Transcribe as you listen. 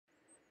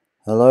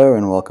Hello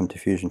and welcome to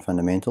Fusion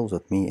Fundamentals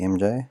with me,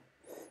 MJ.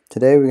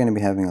 Today we're going to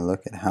be having a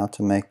look at how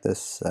to make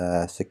this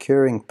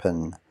securing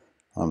pin.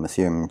 I'm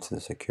assuming it's a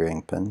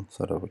securing pin,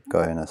 sort of would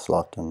go in a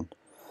slot and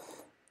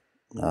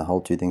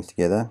hold two things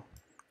together.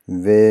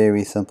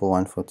 Very simple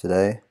one for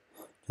today.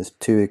 Just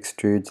two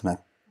extrudes and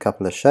a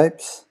couple of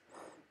shapes.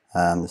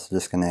 This is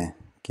just going to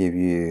give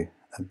you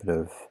a bit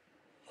of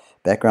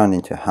background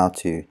into how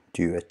to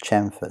do a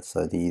chamfer.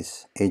 So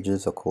these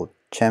edges are called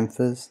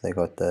chamfers. They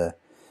got the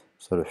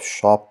sort of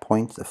sharp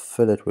points. A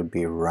fillet would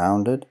be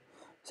rounded.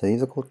 So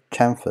these are called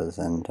chamfers,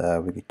 and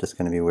we're just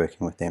going to be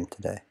working with them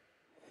today.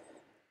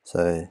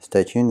 So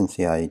stay tuned and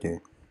see how you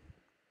do.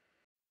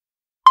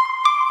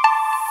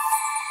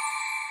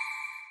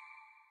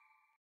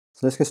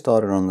 So let's get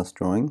started on this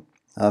drawing.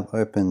 I've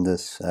opened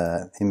this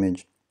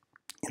image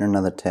in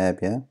another tab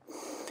here.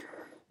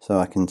 So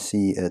I can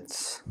see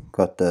it's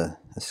got a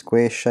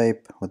square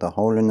shape with a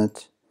hole in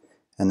it,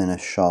 and then a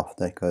shaft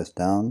that goes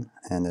down,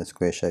 and the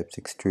square shape's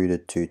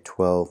extruded to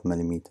 12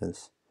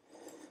 millimeters.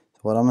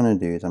 So what I'm going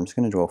to do is I'm just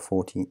going to draw a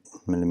 40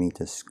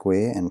 millimeter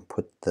square and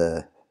put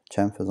the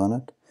chamfers on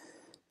it.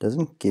 It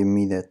doesn't give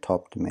me that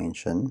top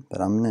dimension, but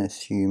I'm going to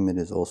assume it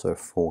is also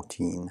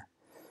 14.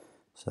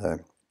 So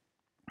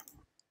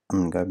I'm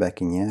going to go back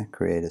in here,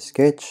 create a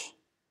sketch.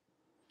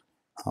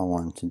 I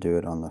want to do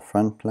it on the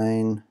front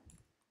plane.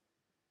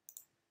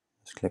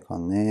 Just click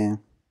on there.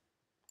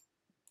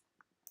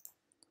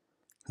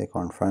 Click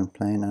on front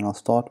plane, and I'll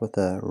start with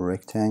a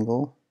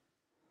rectangle.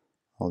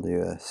 I'll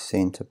do a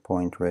center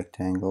point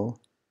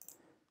rectangle.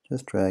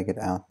 Just drag it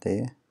out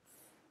there.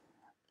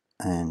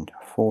 And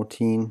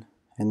 14.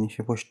 And if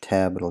you push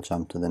tab, it'll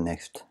jump to the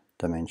next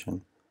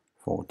dimension,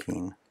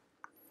 14.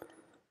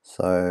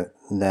 So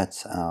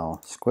that's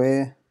our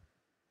square.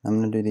 I'm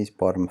going to do these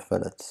bottom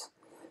fillets.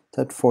 It's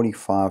at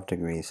 45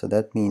 degrees, so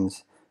that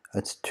means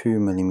it's 2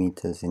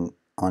 millimeters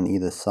on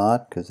either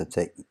side, because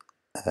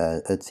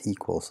it's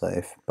equal. So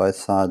if both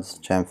sides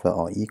chamfer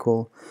are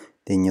equal,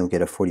 then you'll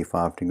get a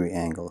 45 degree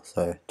angle.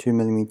 So 2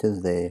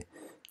 millimeters there,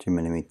 2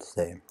 millimeters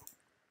there.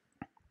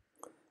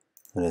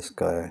 So let's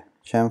go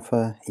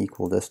chamfer,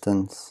 equal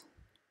distance.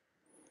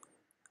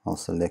 I'll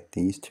select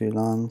these two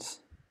lines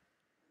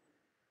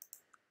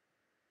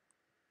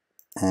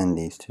and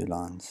these two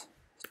lines.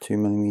 It's 2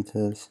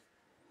 millimeters.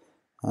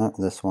 Oh,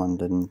 this one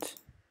didn't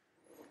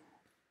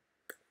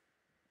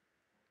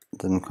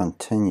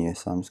continue,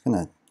 so I'm just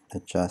going to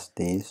adjust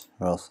these,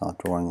 or else our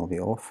drawing will be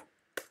off.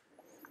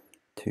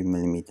 2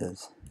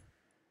 millimeters,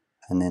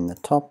 and then the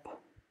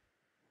top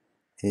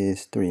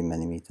is 3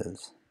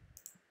 millimeters.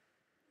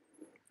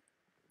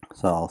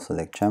 So I'll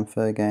select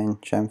chamfer again,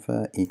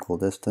 chamfer, equal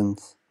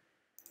distance.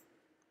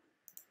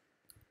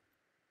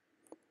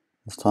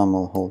 This time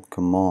I'll hold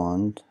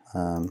command.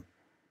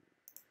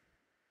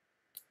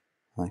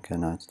 Okay,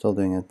 no, it's still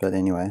doing it, but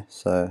anyway,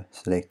 so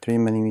select 3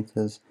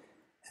 millimeters,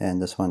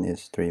 and this one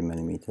is 3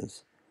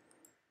 millimeters.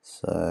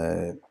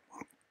 So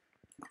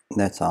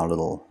that's our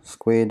little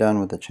square done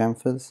with the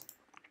chamfers.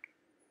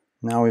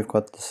 Now we've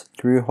got the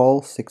screw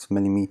hole, 6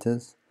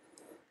 millimeters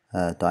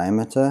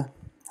diameter.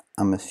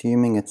 I'm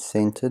assuming it's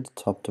centered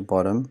top to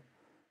bottom,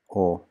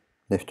 or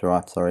left to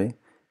right, sorry,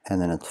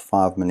 and then it's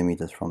 5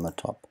 millimeters from the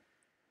top.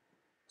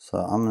 So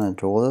I'm going to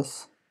draw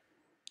this.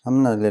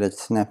 I'm going to let it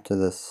snap to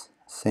this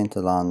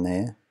center line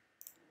there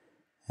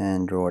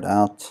and draw it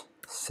out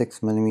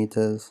 6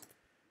 millimeters.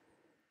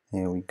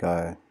 There we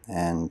go.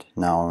 And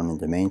now I want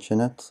to dimension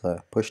it.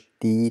 So push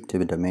D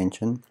to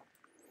dimension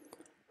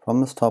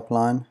from this top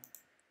line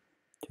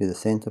to the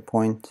center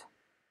point.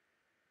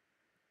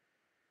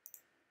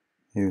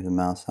 Move the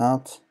mouse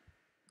out,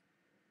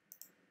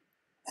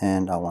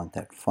 and I want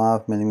that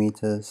 5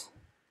 millimeters.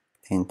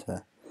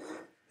 Enter.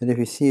 But if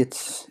you see,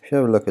 if you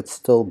have a look, it's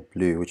still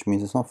blue, which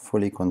means it's not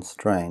fully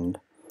constrained,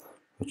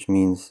 which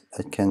means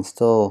it can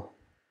still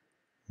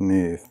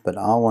move, but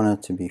I want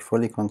it to be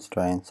fully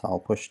constrained. So I'll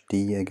push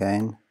D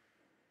again.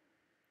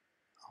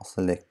 I'll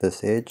select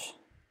this edge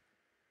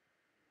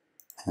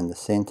and the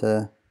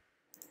center.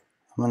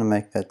 I'm going to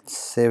make that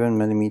 7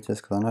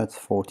 millimeters, because I know it's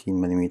 14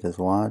 millimeters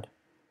wide.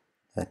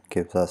 That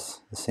gives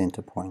us the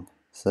center point.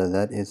 So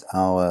that is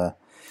our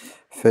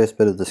first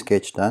bit of the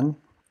sketch done.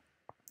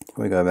 If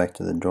we go back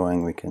to the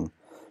drawing, we can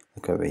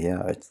look over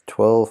here. It's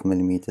 12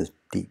 millimeters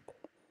deep.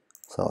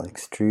 So I'll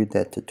extrude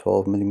that to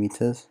 12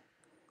 millimeters.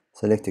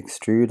 Select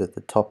extrude at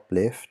the top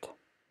left.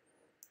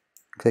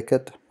 Click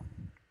it.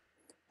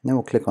 And then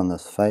we'll click on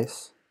this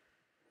face.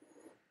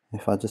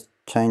 If I just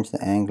change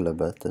the angle a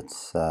bit,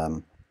 it's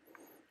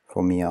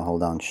for me, I hold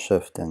down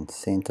shift and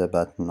center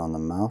button on the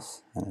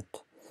mouse, and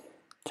it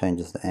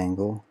changes the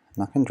angle.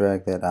 And I can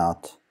drag that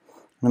out.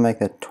 I'm going to make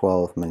that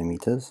 12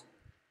 millimeters.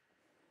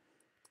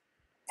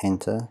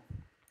 Enter.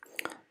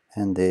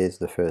 And there's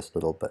the first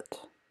little bit.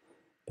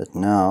 But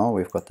now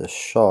we've got the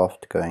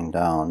shaft going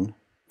down.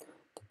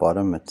 At the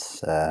bottom,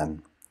 it's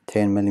 10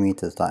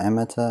 millimeters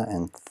diameter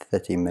and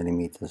 30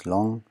 millimeters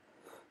long.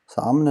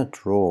 So I'm going to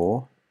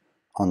draw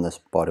on this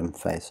bottom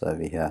face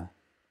over here.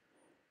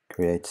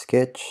 Create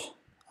sketch.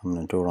 I'm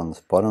going to draw it on this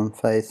bottom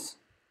face.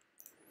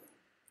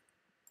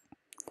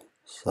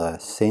 So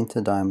center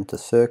diameter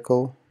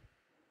circle,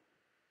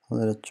 I'll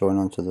let it join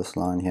onto this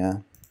line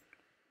here,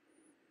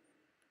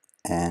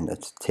 and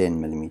it's 10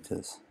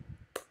 millimeters.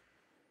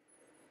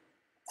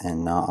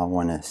 And now I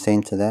want to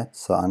center that,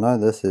 so I know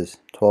this is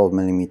 12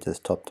 millimeters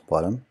top to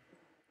bottom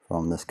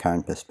from this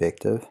current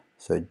perspective.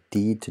 So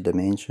D to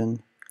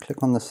dimension,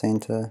 click on the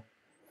center,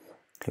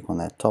 click on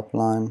that top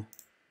line,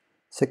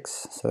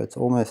 6, so it's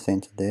almost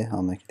centered there.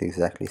 I'll make it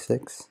exactly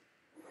 6,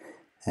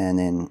 and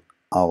then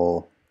I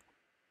will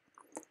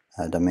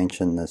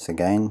dimension this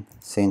again,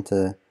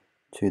 center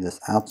to this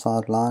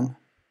outside line,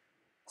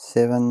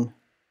 7.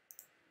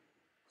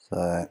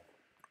 So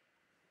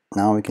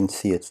now we can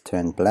see it's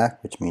turned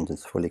black, which means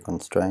it's fully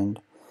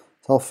constrained.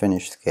 So I'll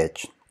finish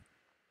sketch.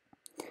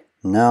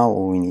 Now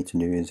all we need to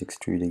do is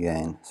extrude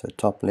again. So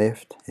top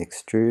left,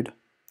 extrude,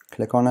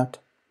 click on it.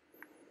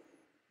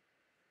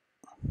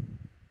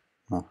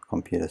 My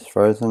computer's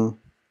frozen.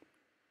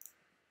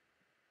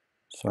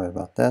 Sorry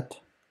about that.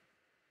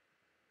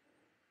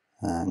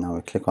 Now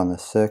we click on the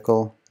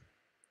circle,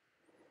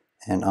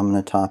 and I'm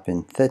going to type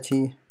in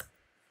 30,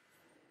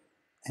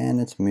 and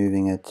it's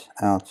moving it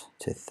out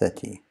to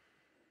 30.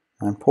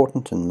 Now,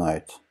 important to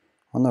note,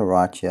 on the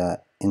right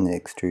here in the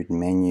extrude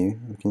menu,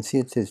 we can see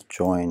it says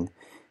join.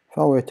 If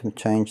I were to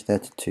change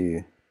that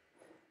to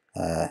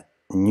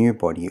new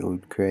body, it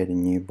would create a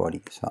new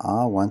body. So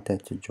I want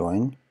that to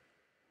join.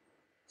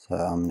 So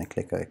I'm going to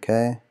click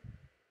OK.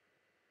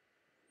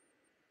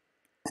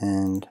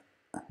 And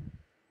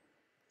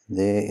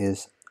there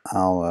is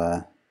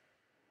our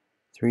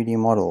 3D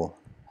model.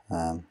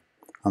 I'm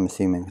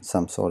assuming it's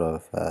some sort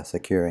of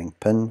securing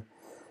pin,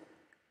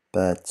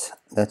 but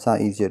that's how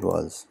easy it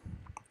was.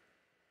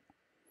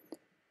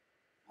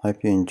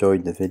 Hope you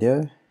enjoyed the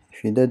video.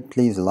 If you did,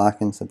 please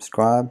like and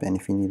subscribe, and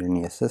if you need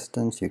any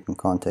assistance, you can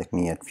contact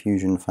me at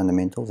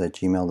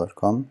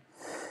fusionfundamentals@gmail.com.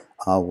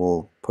 I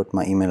will put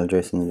my email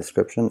address in the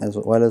description, as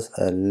well as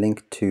a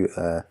link to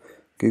a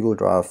Google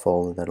Drive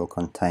folder that will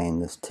contain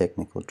this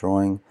technical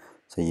drawing,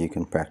 so you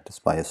can practice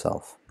by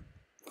yourself.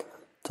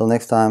 Till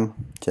next time,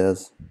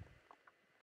 cheers.